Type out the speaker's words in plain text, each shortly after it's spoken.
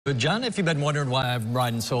But John, if you've been wondering why I'm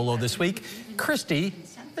riding solo this week, Christie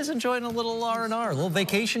is enjoying a little R&R, a little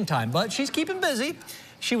vacation time, but she's keeping busy.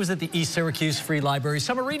 She was at the East Syracuse Free Library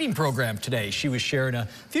Summer Reading Program today. She was sharing a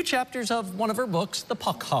few chapters of one of her books, The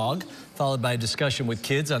Puck Hog, followed by a discussion with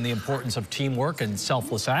kids on the importance of teamwork and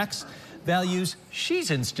selfless acts, values she's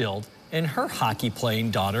instilled in her hockey-playing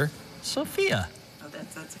daughter, Sophia. Oh,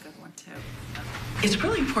 that's a good one, too. It's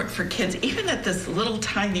really important for kids, even at this little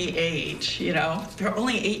tiny age, you know, they're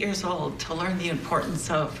only 8 years old, to learn the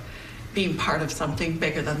importance of being part of something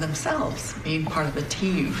bigger than themselves, being part of a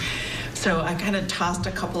team. So I kind of tossed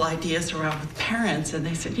a couple ideas around with parents, and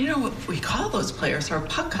they said, you know, what we call those players are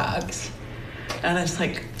Puck Hogs. And I was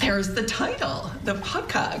like, there's the title, the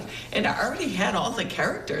Puck Hog. And I already had all the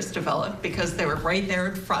characters developed because they were right there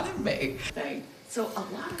in front of me. So a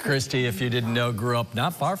lot of Christie, if you didn't know, grew up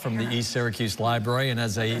not far from the East Syracuse Library, and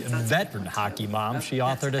as a veteran hockey mom, she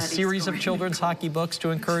authored a series of children's hockey books to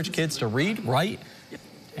encourage kids to read, write,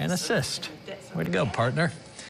 and assist. Way to go, partner.